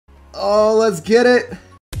Oh, let's get it.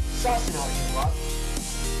 Sussing out your luck.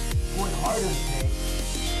 Going hard in the paint.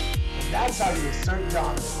 And that's how you assert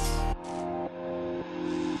dominance.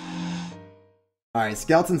 Alright,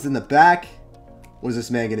 Skeleton's in the back. What is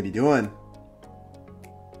this man going to be doing?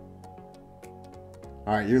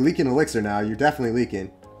 Alright, you're leaking elixir now. You're definitely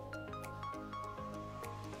leaking.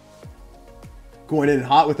 Going in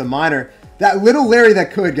hot with a miner. That little Larry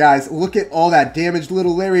that could, guys. Look at all that damage.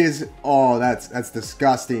 Little Larry is... Oh, that's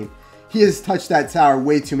disgusting. He has touched that tower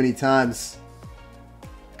way too many times.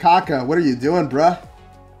 Kaka, what are you doing, bruh?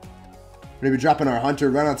 We're going to be dropping our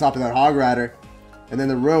Hunter right on top of that Hog Rider. And then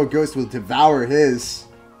the Royal Ghost will devour his.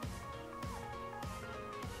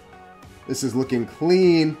 This is looking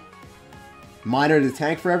clean. Miner to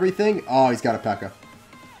tank for everything. Oh, he's got a P.E.K.K.A.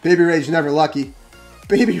 Baby Rage never lucky.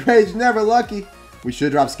 Baby Rage never lucky. We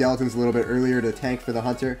should drop Skeletons a little bit earlier to tank for the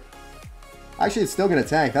Hunter. Actually, it's still going to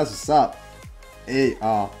tank. That's what's up.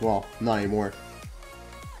 Well, not anymore.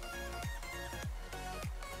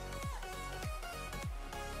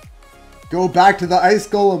 Go back to the Ice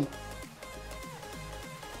Golem.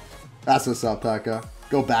 That's what's up, P.E.K.K.A.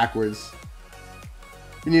 Go backwards.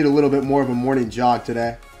 We need a little bit more of a morning jog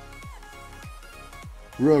today.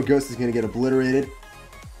 Royal Ghost is going to get obliterated.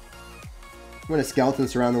 I'm going to Skeleton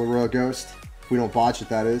surround the Royal Ghost. If we don't botch it,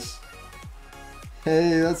 that is.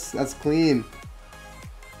 Hey, that's clean.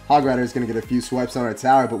 Hog Rider is going to get a few swipes on our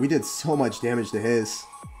tower, but we did so much damage to his.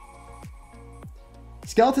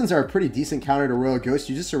 Skeletons are a pretty decent counter to Royal Ghost.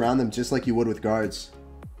 You just surround them just like you would with guards.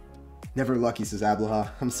 Never lucky, says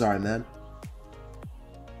Ablaha. I'm sorry, man.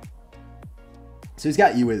 So he's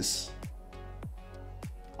got Ewiz.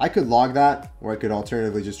 I could log that, or I could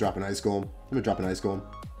alternatively just drop an Ice Golem. I'm going to drop an Ice Golem.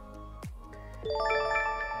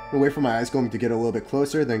 I'm going to wait for my Ice Golem to get a little bit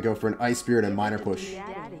closer, then go for an Ice Spirit and Miner Push.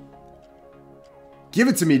 Give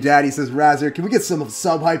it to me, Daddy, says Razzer. Can we get some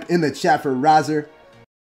sub-hype in the chat for Razzer?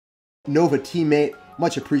 Nova teammate.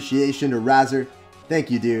 Much appreciation to Razzer. Thank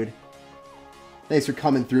you, dude. Thanks for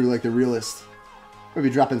coming through like the realist. We'll be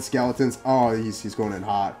dropping Skeletons. Oh, he's going in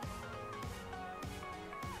hot.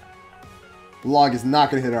 Log is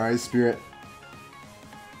not going to hit our Ice Spirit.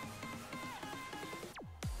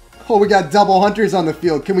 Oh, we got double Hunters on the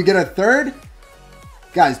field. Can we get a third?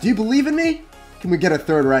 Guys, do you believe in me? Can we get a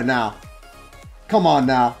third right now? Come on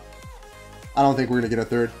now. I don't think we're going to get a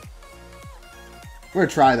third. We're going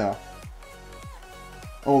to try, though.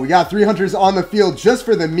 Oh, we got 3 Hunters on the field just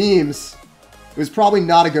for the memes. It was probably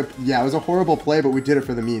not a good... Yeah, it was a horrible play, but we did it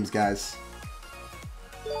for the memes, guys.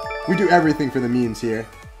 We do everything for the memes here.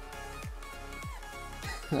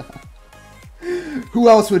 Who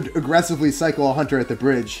else would aggressively cycle a Hunter at the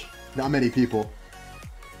bridge? Not many people.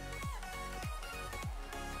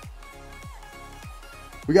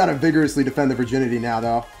 We gotta vigorously defend the virginity now,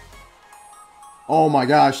 though. Oh my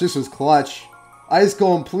gosh, this was clutch. Ice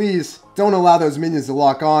Golem, please, don't allow those minions to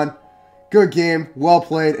lock on. Good game, well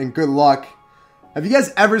played, and good luck. Have you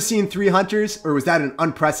guys ever seen 3 Hunters, or was that an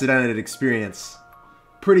unprecedented experience?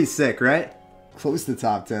 Pretty sick, right? Close to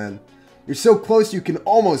top 10. You're so close you can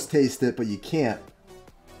almost taste it, but you can't.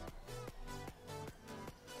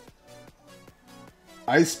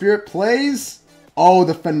 Ice Spirit plays. Oh,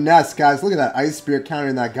 the finesse, guys. Look at that Ice Spirit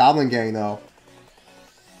countering that Goblin Gang, though.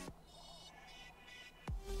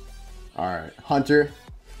 Alright, Hunter.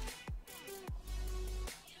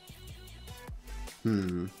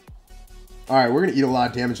 Alright, we're going to eat a lot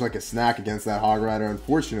of damage like a snack against that Hog Rider,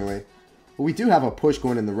 unfortunately. But we do have a push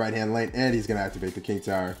going in the right-hand lane, and he's going to activate the King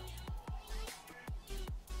Tower.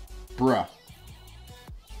 Bruh.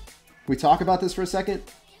 Can we talk about this for a second?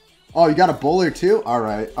 Oh, you got a bowler too?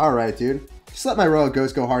 Alright, dude. Just let my Royal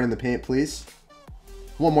Ghost go hard in the paint, please.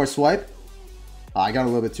 One more swipe. Oh, I got a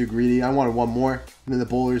little bit too greedy. I wanted one more. And then the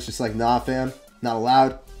bowler's just like, nah, fam. Not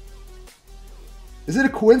allowed. Is it a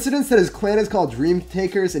coincidence that his clan is called Dream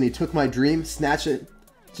Takers and he took my dream? Snatch it.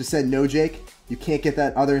 Just said, no, Jake. You can't get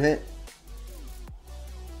that other hit.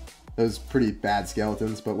 Those pretty bad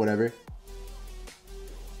Skeletons, but whatever.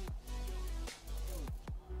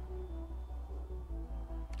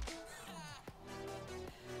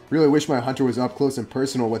 Really wish my Hunter was up close and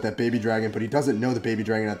personal with that Baby Dragon, but he doesn't know the Baby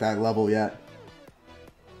Dragon at that level yet.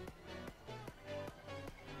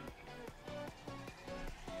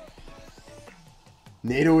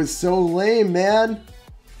 NATO is so lame, man.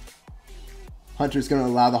 Hunter's going to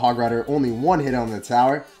allow the Hog Rider only one hit on the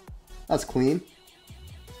tower. That's clean.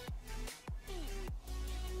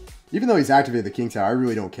 Even though he's activated the King Tower, I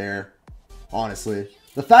really don't care. Honestly.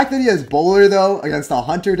 The fact that he has Bowler, though, against a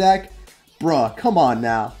Hunter deck, bruh, come on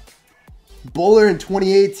now. Bowler in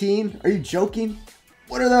 2018? Are you joking?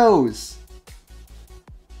 What are those?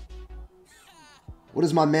 What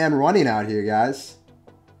is my man running out here, guys?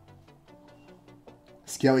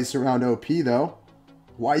 Skelly surround OP, though.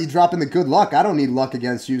 Why are you dropping the good luck? I don't need luck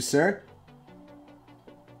against you, sir.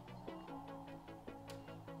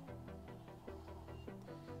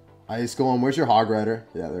 Ice Golem, where's your Hog Rider?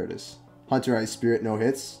 Yeah, there it is. Hunter Ice Spirit, no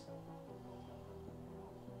hits.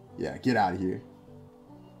 Yeah, get out of here.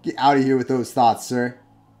 Get out of here with those thoughts, sir.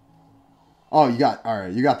 Oh, you got...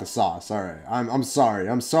 Alright, you got the sauce. Alright, I'm sorry.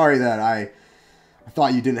 I'm sorry that I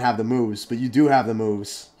thought you didn't have the moves, but you do have the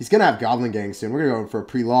moves. He's going to have Goblin Gang soon. We're going to go for a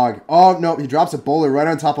pre-log. Oh, no, he drops a bowler right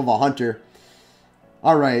on top of a Hunter.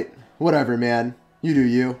 Alright, whatever, man. You do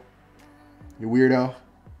you. You weirdo.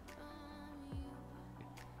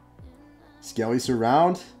 Skelly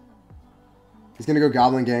Surround. He's going to go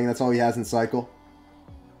Goblin Gang. That's all he has in cycle.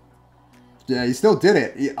 Yeah, he still did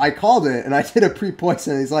it. I called it, and I did a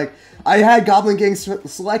pre-poison. He's like, I had Goblin Gang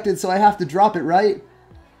selected, so I have to drop it, right?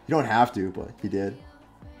 You don't have to, but he did.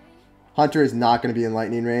 Hunter is not going to be in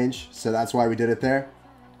lightning range, so that's why we did it there.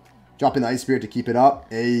 Dropping the Ice Spirit to keep it up.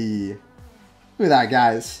 Hey. Look at that,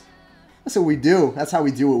 guys. That's what we do. That's how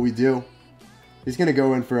we do what we do. He's going to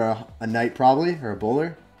go in for a Knight, probably, or a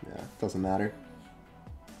Bowler. Yeah, doesn't matter.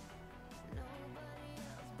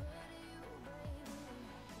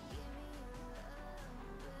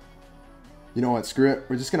 You know what? Screw it.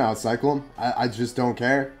 We're just going to outcycle him. I just don't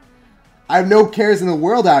care. I have no cares in the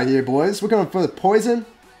world out here, boys. We're going for the poison.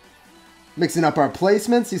 Mixing up our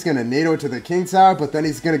placements. He's going to NATO to the King Tower, but then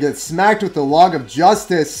he's going to get smacked with the Log of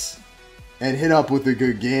Justice and hit up with a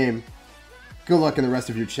good game. Good luck in the rest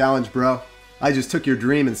of your challenge, bro. I just took your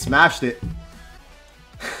dream and smashed it.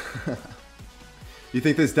 You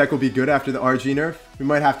think this deck will be good after the RG nerf? We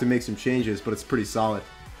might have to make some changes, but it's pretty solid.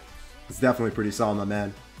 It's definitely pretty solid, my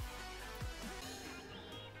man.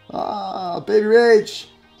 Ah, Baby Rage.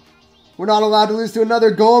 We're not allowed to lose to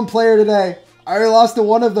another Golem player today. I already lost to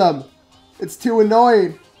one of them. It's too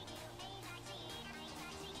annoying.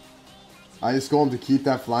 I just Golem to keep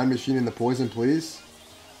that flying machine in the poison, please.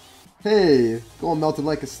 Hey, Golem melted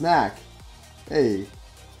like a snack. Hey.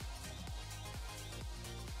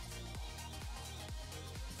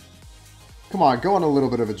 Come on, go on a little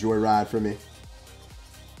bit of a joyride for me.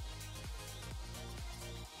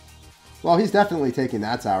 Well, he's definitely taking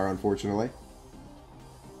that tower, unfortunately.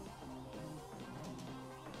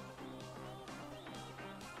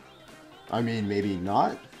 I mean, maybe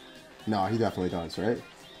not. No, he definitely does, right?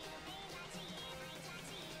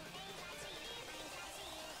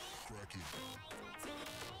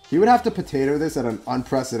 He would have to potato this at an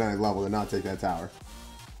unprecedented level to not take that tower.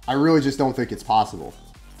 I really just don't think it's possible.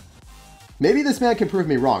 Maybe this man can prove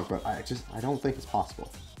me wrong, but I don't think it's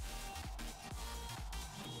possible.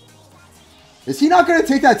 Is he not going to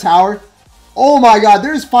take that tower? Oh my god,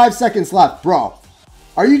 there's 5 seconds left. Bro,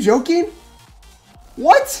 are you joking?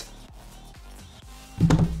 What?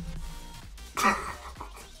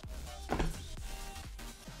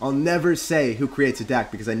 I'll never say who creates a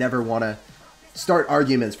deck because I never want to start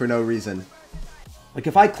arguments for no reason. Like,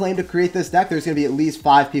 if I claim to create this deck, there's going to be at least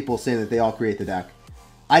 5 people saying that they all create the deck.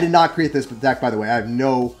 I did not create this deck, by the way.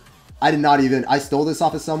 I stole this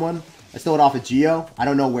off of someone. I stole it off of Geo. I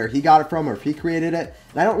don't know where he got it from or if he created it.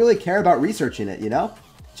 And I don't really care about researching it, you know?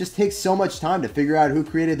 It just takes so much time to figure out who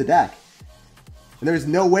created the deck. And there's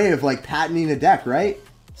no way of, like, patenting a deck, right?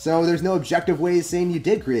 So there's no objective ways saying you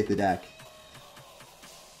did create the deck.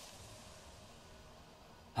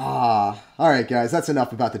 Alright, guys. That's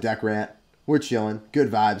enough about the deck rant. We're chilling. Good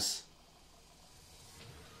vibes.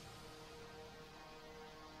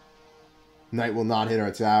 Knight will not hit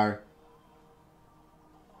our tower.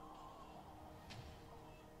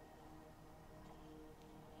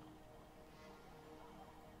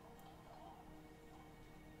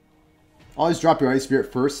 Always drop your Ice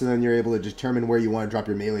Spirit first, and then you're able to determine where you want to drop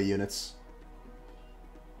your melee units.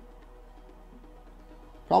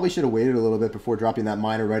 Probably should have waited a little bit before dropping that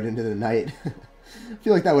miner right into the Knight. I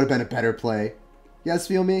feel like that would have been a better play. You guys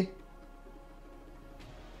feel me?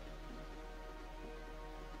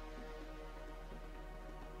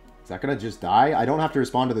 Is that going to just die? I don't have to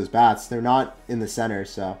respond to those bats. They're not in the center,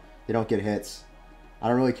 so they don't get hits. I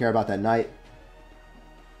don't really care about that Knight.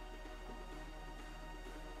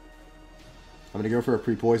 I'm going to go for a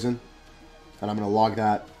pre-poison. And I'm going to log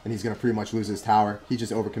that. And he's going to pretty much lose his tower. He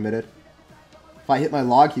just overcommitted. If I hit my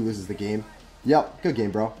log, he loses the game. Yep, good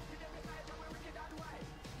game, bro.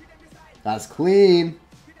 That's clean.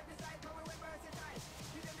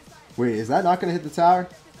 Wait, is that not going to hit the tower?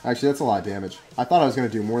 Actually, that's a lot of damage. I thought I was going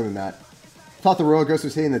to do more than that. I thought the Royal Ghost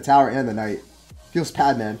was hitting the tower and the Knight. Feels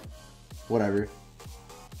bad, man. Whatever.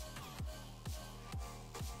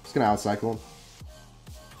 Just going to outcycle him.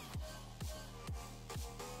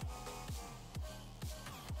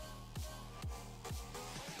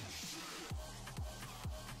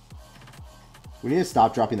 We need to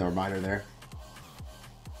stop dropping the reminder there.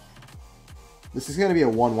 This is going to be a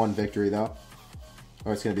 1-1 victory, though.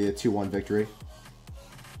 Or it's going to be a 2-1 victory.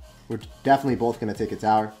 We're definitely both going to take a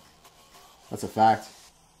tower. That's a fact.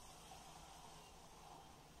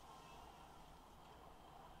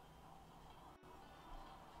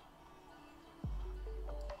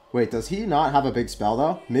 Wait, does he not have a big spell,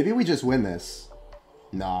 though? Maybe we just win this.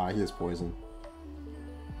 Nah, he has poison.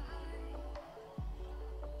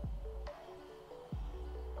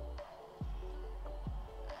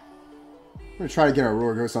 We're going to try to get our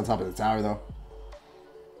Roar Ghost on top of the tower, though.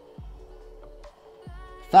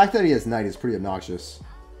 The fact that he has Knight is pretty obnoxious.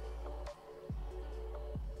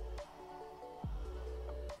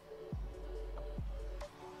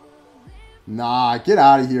 Nah, get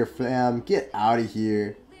out of here, fam. Get out of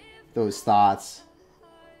here. Those thoughts.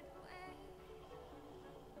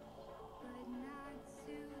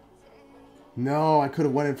 No, I could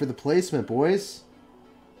have went in for the placement, boys.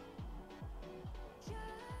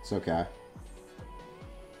 It's okay.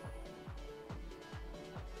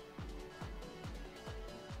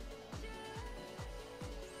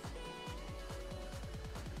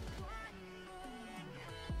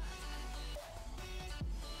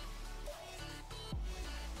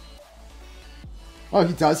 Oh,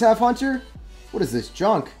 he does have Hunter? What is this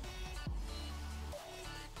junk?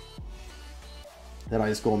 That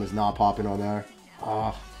Ice Golem is not popping on there.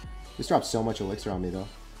 Ah, this drops so much elixir on me, though.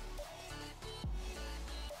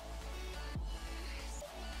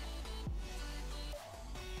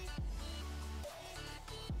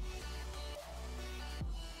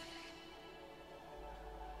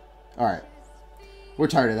 Alright. We're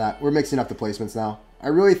tired of that. We're mixing up the placements now. I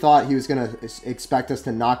really thought he was going to expect us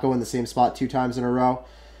to not go in the same spot 2 times in a row.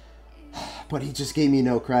 But he just gave me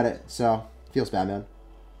no credit. So, feels bad, man.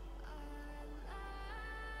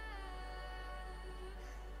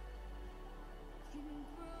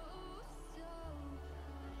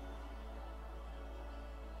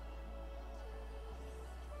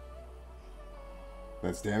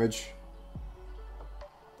 That's damage.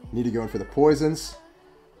 Need to go in for the poisons.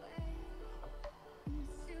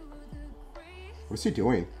 What is he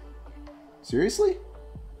doing? Seriously?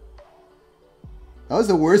 That was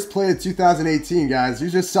the worst play of 2018, guys. You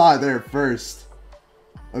just saw it there first.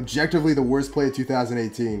 Objectively, the worst play of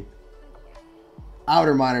 2018.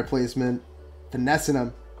 Outer miner placement. Finessing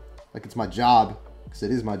him. Like it's my job. Because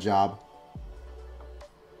it is my job.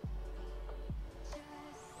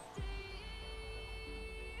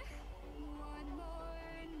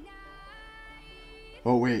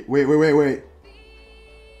 Oh, wait.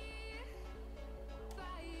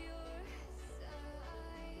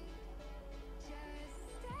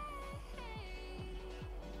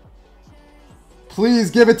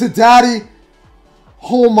 Please give it to Daddy.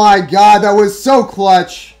 Oh my God, that was so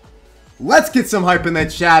clutch. Let's get some hype in the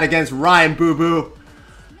chat against Ryan Boo Boo.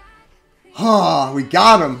 Oh, we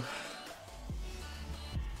got him.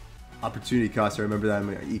 Opportunity cost, I remember that in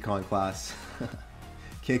my econ class.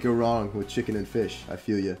 Can't go wrong with chicken and fish. I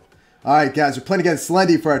feel you. Alright, guys, we're playing against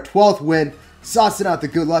Slendy for our 12th win. Saucing out the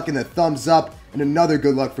good luck and the thumbs up. And another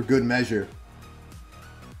good luck for good measure.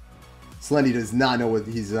 Slendy does not know what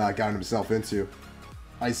he's gotten himself into.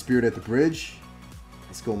 Ice Spirit at the bridge.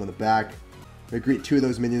 Ice Golem in the back. We greet 2 of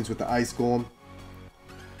those minions with the Ice Golem.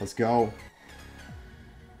 Let's go.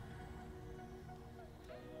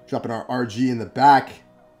 Dropping our RG in the back.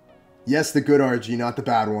 Yes, the good RG, not the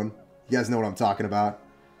bad one. You guys know what I'm talking about.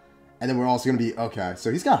 And then we're also going to be... Okay,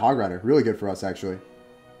 so he's got Hog Rider. Really good for us, actually.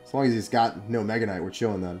 As long as he's got no Mega Knight, we're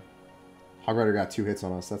chilling then. Hog Rider got 2 hits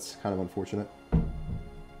on us. That's kind of unfortunate.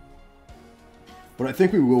 But I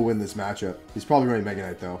think we will win this matchup. He's probably running Mega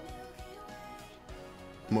Knight, though.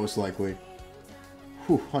 Most likely.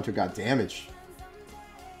 Whew, Hunter got damage.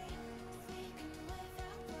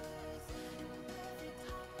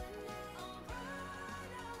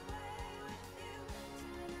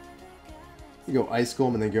 You go Ice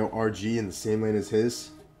Golem and then go RG in the same lane as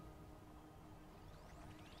his.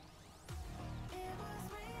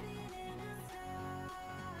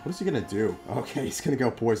 What is he going to do? Okay, he's going to go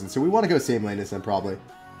Poison. So we want to go same lane as him, probably.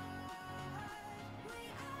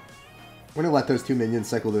 We're going to let those 2 minions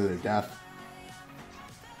cycle to their death.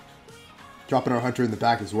 Dropping our Hunter in the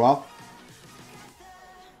back as well.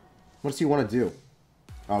 What does he want to do?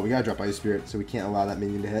 Oh, we got to drop Ice Spirit, so we can't allow that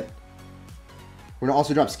minion to hit. We're going to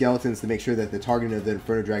also drop Skeletons to make sure that the targeting of the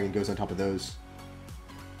Inferno Dragon goes on top of those.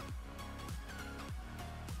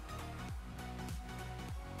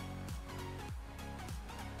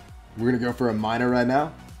 We're going to go for a Miner right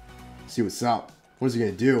now. See what's up. What is he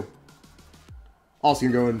going to do? Also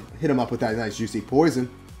going to go and hit him up with that nice juicy poison.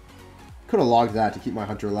 Could have logged that to keep my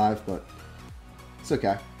Hunter alive, but It's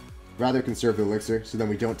okay. Rather conserve the elixir so then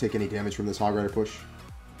we don't take any damage from this Hog Rider push.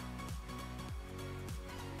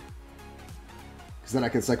 Because then I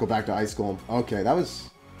can cycle back to Ice Golem. Okay, that was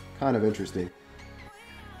kind of interesting.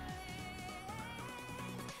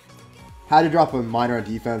 Had to drop a miner on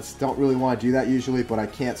defense. Don't really want to do that usually, but I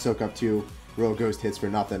can't soak up 2 Royal Ghost hits for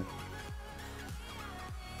nothing.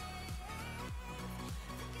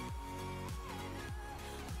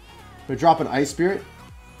 I'm going to drop an Ice Spirit.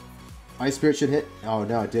 Ice Spirit should hit. Oh,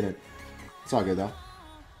 no, it didn't. It's all good, though.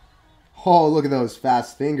 Oh, look at those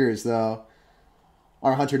fast fingers, though.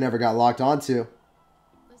 Our Hunter never got locked onto.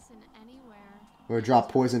 We're going to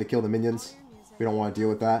drop poison to kill the minions. We don't want to deal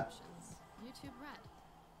with that.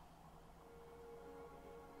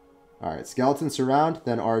 Alright, Skeleton Surround,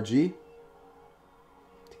 then RG.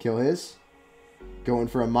 To kill his. Going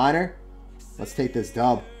for a miner. Let's take this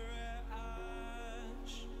dub.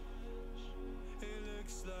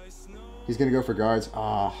 He's going to go for guards.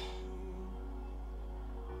 Ah.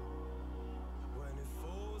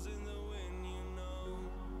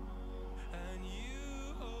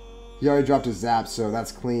 He already dropped his zap, so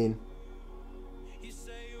that's clean.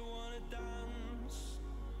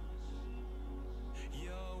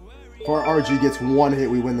 If our RG gets 1 hit,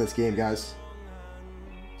 we win this game, guys.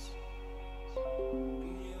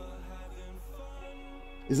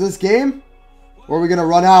 Is this game? Or are we going to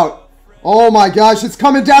run out? Oh my gosh, it's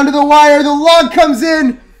coming down to the wire. The log comes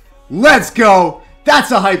in. Let's go. That's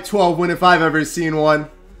a hype 12 win if I've ever seen one.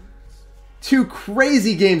 2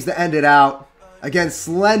 crazy games to end it out. Against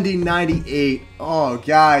Slendy 98. Oh,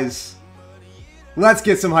 guys. Let's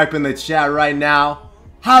get some hype in the chat right now.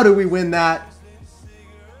 How do we win that?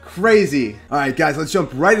 Crazy. Alright, guys, let's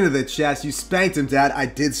jump right into the chest. You spanked him, Dad. I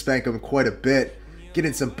did spank him quite a bit.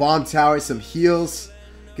 Getting some bomb towers, some heals.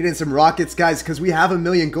 Getting some rockets, guys, because we have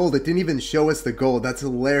 1,000,000 gold. It didn't even show us the gold. That's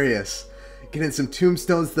hilarious. Getting some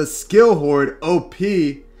tombstones. The skill horde,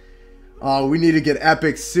 OP. Oh, we need to get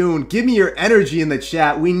epic soon. Give me your energy in the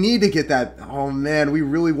chat. We need to get that. Oh, man, we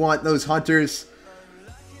really want those hunters.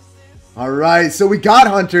 All right, so we got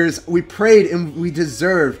hunters. We prayed and we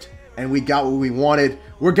deserved, and we got what we wanted.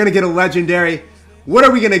 We're going to get a legendary. What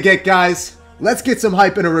are we going to get, guys? Let's get some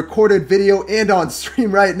hype in a recorded video and on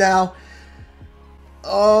stream right now.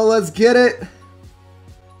 Oh, let's get it.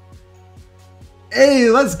 Hey,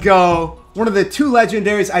 let's go. One of the 2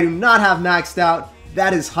 legendaries I do not have maxed out.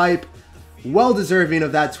 That is hype. Well deserving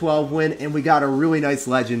of that 12 win, and we got a really nice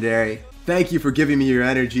legendary. Thank you for giving me your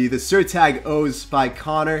energy. The SirTag O's by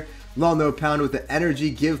Connor. Lol no pound with the energy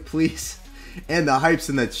give please. And the hypes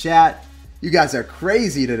in the chat. You guys are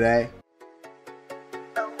crazy today.